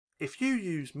If you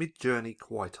use Midjourney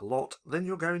quite a lot, then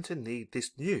you're going to need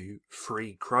this new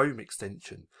free Chrome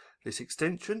extension. This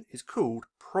extension is called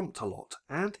Promptalot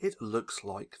and it looks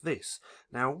like this.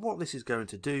 Now what this is going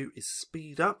to do is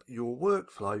speed up your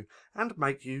workflow and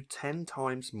make you 10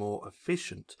 times more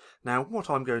efficient. Now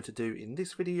what I'm going to do in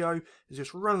this video is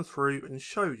just run through and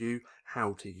show you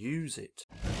how to use it.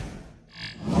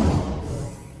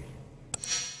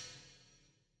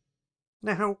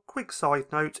 Now, quick side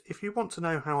note, if you want to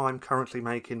know how I'm currently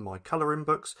making my colouring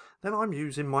books, then I'm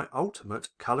using my ultimate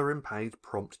colouring page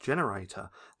prompt generator.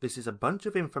 This is a bunch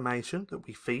of information that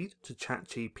we feed to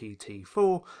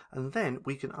ChatGPT-4 and then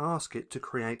we can ask it to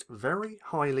create very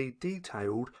highly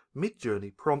detailed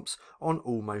Midjourney prompts on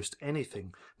almost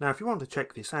anything. Now, if you want to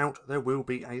check this out, there will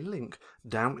be a link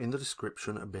down in the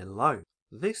description below.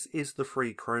 This is the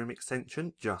free Chrome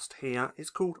extension just here. It's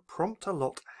called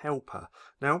Promptalot Helper.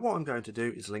 Now what I'm going to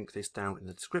do is link this down in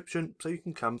the description so you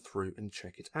can come through and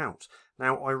check it out.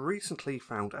 Now I recently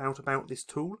found out about this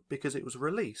tool because it was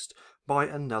released by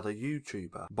another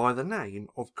YouTuber by the name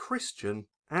of Christian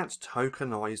at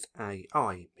Tokenized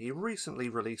AI. He recently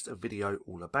released a video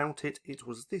all about it. It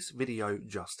was this video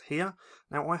just here.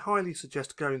 Now I highly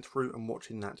suggest going through and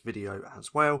watching that video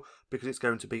as well because it's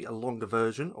going to be a longer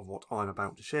version of what I'm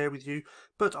about to share with you,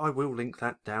 but I will link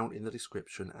that down in the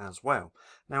description as well.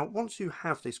 Now once you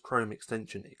have this Chrome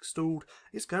extension installed,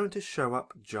 it's going to show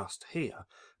up just here.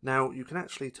 Now you can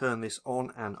actually turn this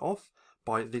on and off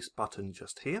by this button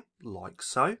just here, like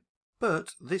so.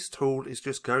 But this tool is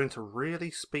just going to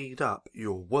really speed up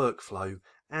your workflow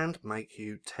and make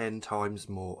you 10 times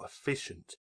more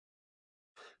efficient.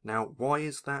 Now, why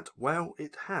is that? Well,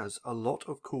 it has a lot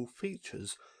of cool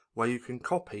features where you can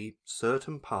copy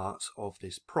certain parts of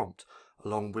this prompt,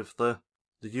 along with the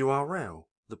URL,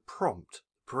 the prompt,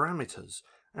 parameters,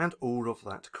 and all of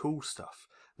that cool stuff.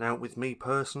 Now, with me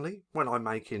personally, when I'm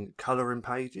making colouring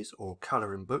pages or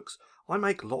colouring books, I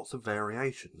make lots of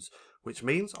variations, which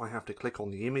means I have to click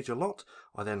on the image a lot.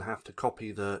 I then have to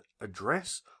copy the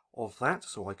address of that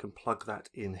so I can plug that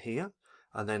in here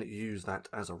and then use that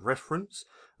as a reference.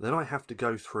 Then I have to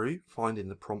go through finding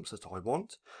the prompts that I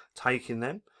want, taking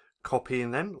them,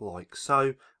 copying them like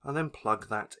so, and then plug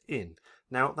that in.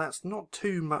 Now that's not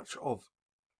too much of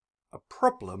a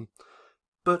problem,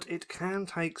 but it can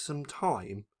take some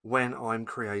time when I'm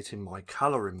creating my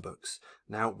colouring books.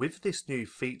 Now with this new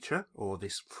feature, or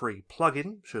this free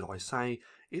plugin should I say,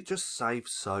 it just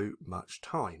saves so much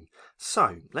time.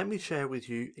 So let me share with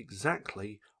you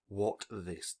exactly what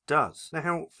this does.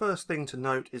 Now first thing to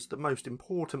note is the most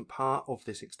important part of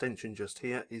this extension just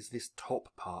here is this top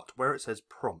part where it says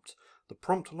prompt. The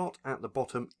Promptalot at the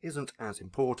bottom isn't as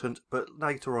important, but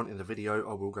later on in the video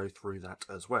I will go through that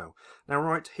as well. Now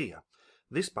right here,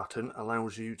 this button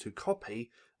allows you to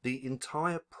copy the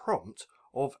entire prompt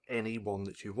of any one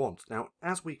that you want. Now,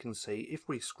 as we can see, if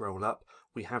we scroll up,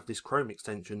 we have this Chrome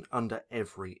extension under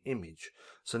every image.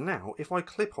 So now, if I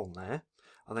click on there,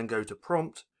 and then go to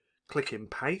prompt, click in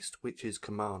paste, which is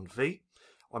Command V,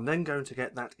 I'm then going to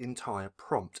get that entire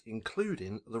prompt,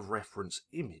 including the reference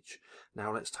image.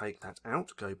 Now let's take that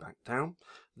out, go back down.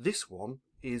 This one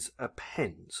is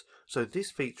appends. So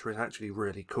this feature is actually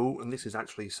really cool, and this is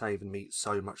actually saving me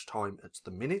so much time at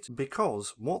the minute,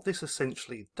 because what this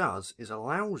essentially does is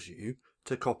allows you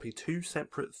to copy two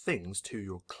separate things to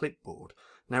your clipboard.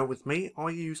 Now with me, I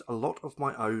use a lot of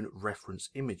my own reference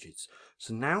images.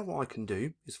 So now what I can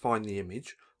do is find the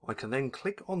image. I can then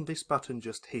click on this button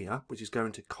just here, which is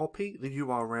going to copy the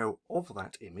URL of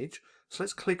that image. So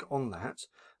let's click on that.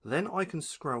 Then I can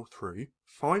scroll through,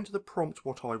 find the prompt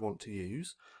what I want to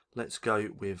use. Let's go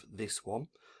with this one.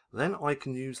 Then I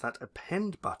can use that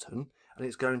append button and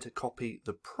it's going to copy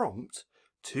the prompt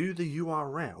to the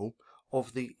URL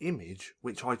of the image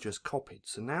which I just copied.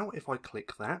 So now if I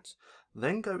click that,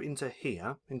 then go into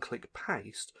here and click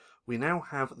paste, we now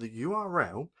have the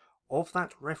URL of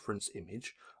that reference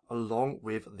image along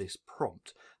with this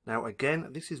prompt. Now again,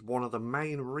 this is one of the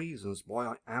main reasons why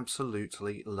I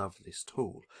absolutely love this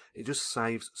tool. It just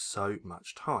saves so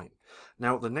much time.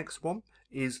 Now the next one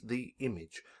is the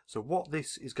image. So what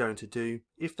this is going to do,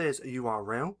 if there's a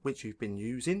URL which you've been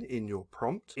using in your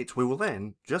prompt, it will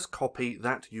then just copy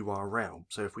that URL.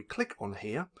 So if we click on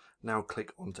here, now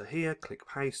click onto here, click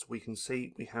paste, we can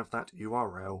see we have that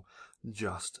URL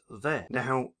just there.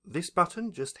 Now this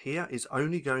button just here is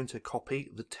only going to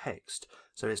copy the text.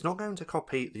 So it's not going to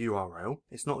copy the URL,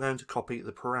 it's not going to copy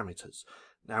the parameters.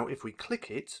 Now if we click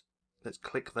it, let's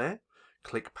click there,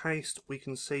 click paste, we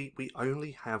can see we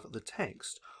only have the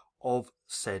text of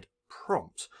said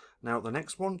prompt. Now the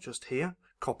next one just here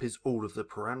copies all of the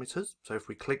parameters. So if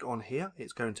we click on here,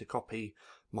 it's going to copy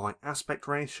my aspect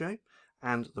ratio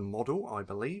and the model, I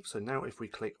believe. So now if we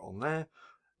click on there,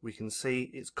 we can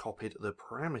see it's copied the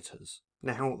parameters.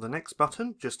 Now the next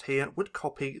button just here would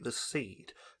copy the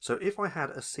seed. So if I had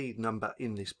a seed number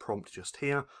in this prompt just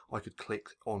here, I could click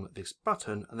on this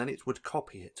button and then it would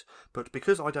copy it. But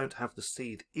because I don't have the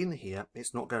seed in here,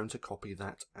 it's not going to copy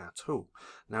that at all.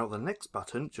 Now the next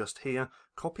button just here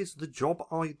copies the job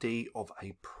ID of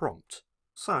a prompt.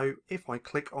 So if I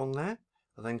click on there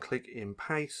and then click in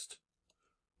paste,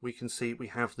 we can see we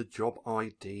have the job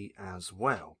ID as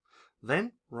well.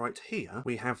 Then right here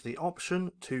we have the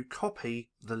option to copy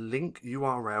the link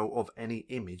URL of any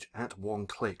image at one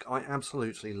click. I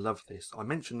absolutely love this. I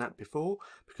mentioned that before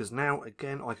because now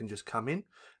again I can just come in,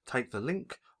 take the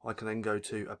link, I can then go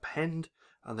to append,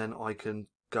 and then I can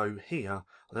go here,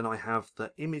 then I have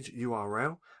the image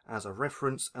URL as a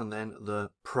reference and then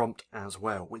the prompt as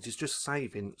well, which is just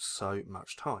saving so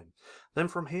much time. Then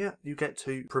from here you get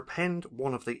to prepend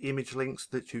one of the image links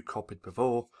that you copied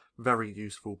before. Very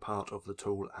useful part of the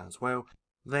tool as well.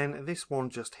 Then this one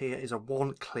just here is a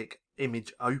one-click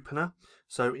image opener.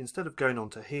 So instead of going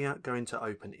onto here, going to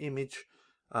open image,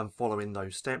 following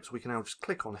those steps, we can now just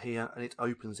click on here and it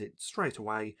opens it straight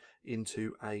away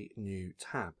into a new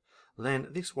tab. Then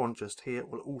this one just here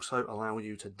will also allow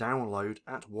you to download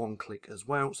at one click as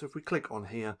well. So if we click on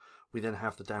here, we then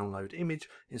have the download image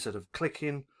instead of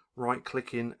clicking, right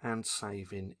clicking and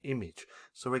saving image.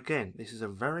 So again, this is a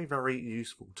very, very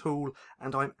useful tool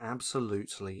and I'm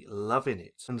absolutely loving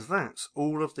it. And that's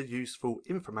all of the useful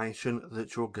information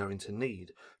that you're going to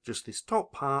need. Just this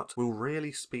top part will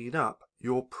really speed up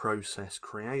your process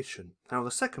creation. Now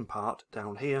the second part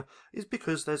down here is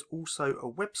because there's also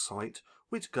a website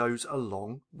which goes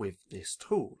along with this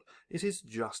tool. It is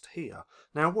just here.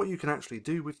 Now what you can actually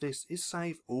do with this is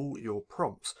save all your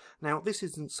prompts. Now this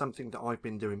isn't something that I've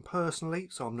been doing personally,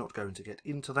 so I'm not going to get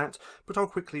into that, but I'll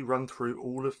quickly run through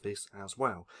all of this as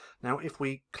well. Now if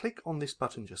we click on this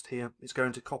button just here, it's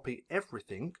going to copy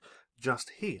everything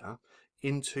just here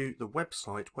into the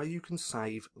website where you can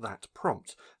save that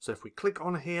prompt. So if we click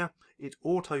on here, it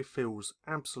auto-fills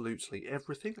absolutely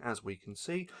everything. As we can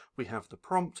see, we have the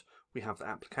prompt, we have the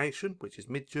application, which is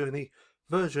Midjourney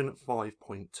version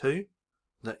 5.2,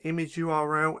 the image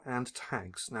URL and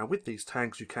tags. Now with these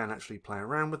tags you can actually play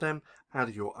around with them,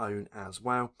 add your own as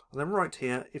well. And then right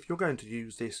here, if you're going to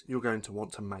use this, you're going to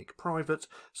want to make private,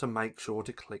 so make sure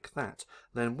to click that.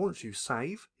 Then once you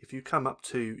save, if you come up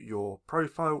to your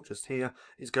profile just here,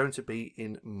 it's going to be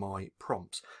in my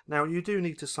prompts. Now you do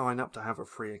need to sign up to have a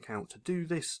free account to do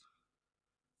this,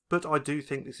 but I do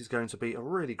think this is going to be a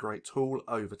really great tool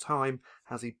over time,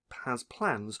 as he has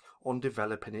plans on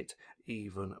developing it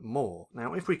even more.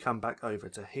 Now if we come back over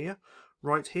to here,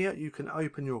 right here you can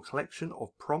open your collection of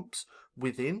prompts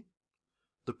within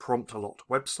the Promptalot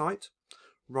website.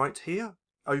 Right here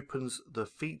opens the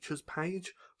features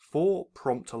page for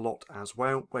Promptalot as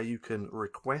well, where you can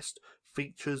request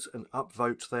features and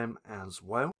upvote them as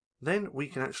well. Then we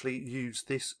can actually use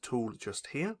this tool just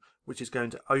here, which is going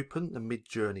to open the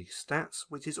Midjourney stats,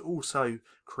 which is also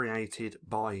created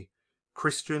by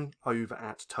Christian over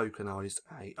at Tokenized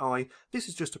AI. This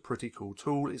is just a pretty cool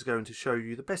tool. It's going to show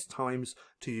you the best times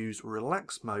to use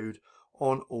relax mode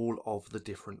on all of the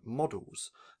different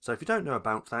models. So if you don't know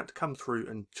about that, come through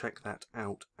and check that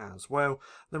out as well.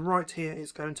 Then right here,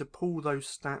 it's going to pull those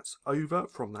stats over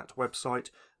from that website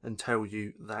and tell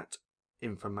you that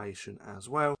information as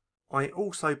well. I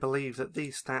also believe that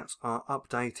these stats are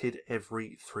updated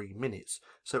every 3 minutes.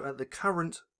 So at the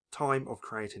current time of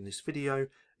creating this video,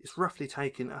 it's roughly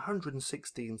taking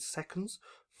 116 seconds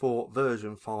for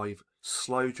version 5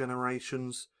 slow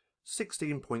generations,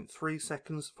 16.3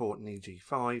 seconds for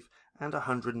Niji5, and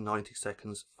 190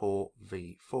 seconds for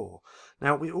V4.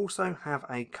 Now we also have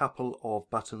a couple of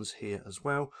buttons here as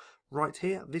well. Right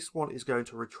here, this one is going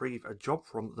to retrieve a job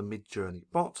from the Midjourney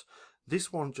bot.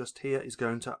 This one just here is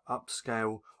going to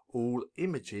upscale all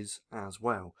images as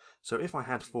well. So if I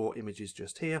had 4 images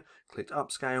just here, clicked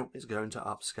upscale, it's going to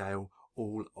upscale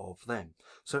all of them.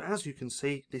 So as you can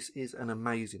see, this is an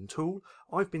amazing tool.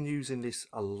 I've been using this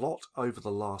a lot over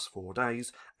the last 4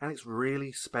 days and it's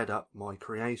really sped up my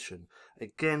creation.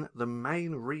 Again, the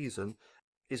main reason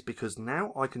is because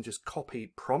now I can just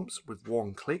copy prompts with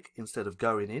one click instead of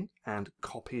going in and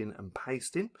copying and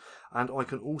pasting. And I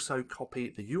can also copy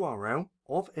the URL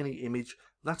of any image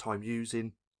that I'm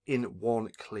using in one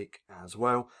click as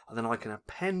well. And then I can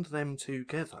append them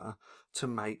together to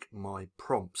make my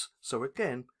prompts. So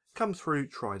again, come through,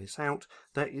 try this out.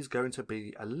 There is going to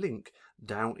be a link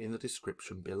down in the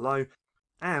description below.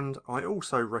 And I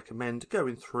also recommend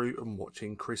going through and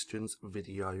watching Christian's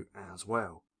video as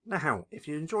well. Now, if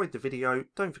you enjoyed the video,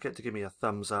 don't forget to give me a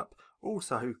thumbs up.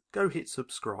 Also, go hit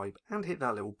subscribe and hit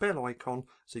that little bell icon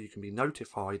so you can be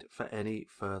notified for any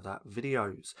further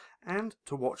videos. And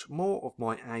to watch more of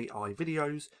my AI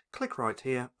videos, click right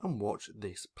here and watch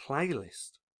this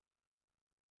playlist.